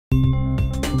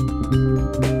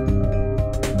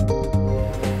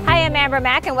Amber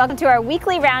Mack, and welcome to our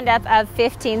weekly roundup of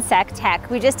 15secTech.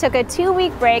 We just took a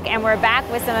 2-week break and we're back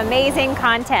with some amazing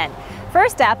content.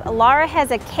 First up, Laura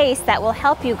has a case that will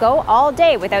help you go all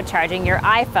day without charging your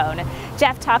iPhone.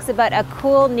 Jeff talks about a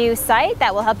cool new site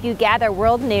that will help you gather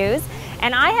world news.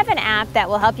 And I have an app that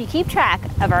will help you keep track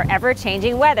of our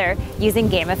ever-changing weather using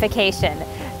gamification.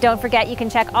 Don't forget you can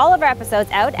check all of our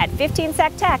episodes out at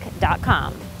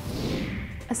 15secTech.com.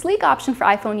 A sleek option for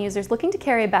iPhone users looking to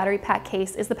carry a battery pack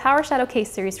case is the Power Shadow case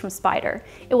series from Spyder.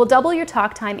 It will double your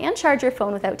talk time and charge your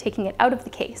phone without taking it out of the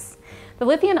case. The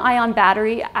lithium-ion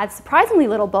battery adds surprisingly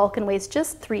little bulk and weighs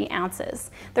just 3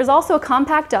 ounces. There's also a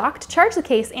compact dock to charge the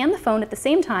case and the phone at the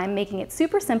same time, making it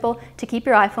super simple to keep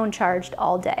your iPhone charged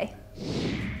all day.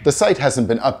 The site hasn't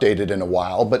been updated in a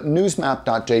while, but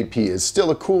NewsMap.jp is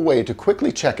still a cool way to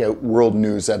quickly check out world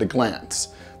news at a glance.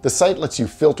 The site lets you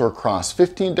filter across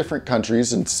 15 different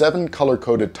countries and 7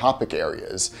 color-coded topic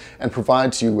areas, and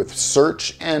provides you with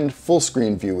search and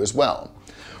full-screen view as well.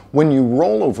 When you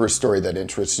roll over a story that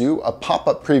interests you, a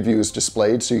pop-up preview is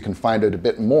displayed so you can find out a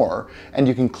bit more, and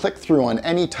you can click through on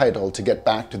any title to get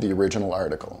back to the original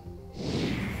article.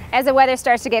 As the weather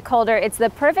starts to get colder, it's the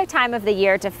perfect time of the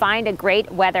year to find a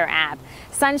great weather app.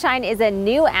 Sunshine is a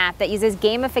new app that uses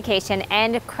gamification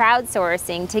and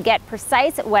crowdsourcing to get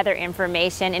precise weather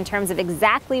information in terms of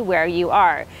exactly where you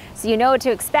are, so you know what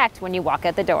to expect when you walk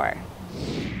out the door.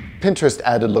 Pinterest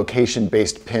added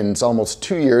location-based pins almost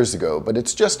 2 years ago, but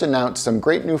it's just announced some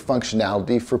great new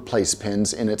functionality for place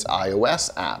pins in its iOS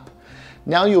app.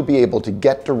 Now you'll be able to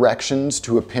get directions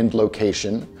to a pinned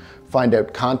location, find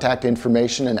out contact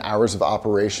information and hours of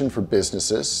operation for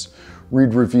businesses,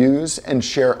 read reviews, and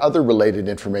share other related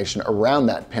information around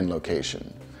that pin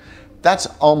location. That's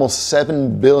almost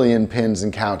 7 billion pins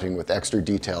and counting, with extra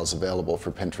details available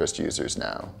for Pinterest users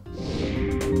now.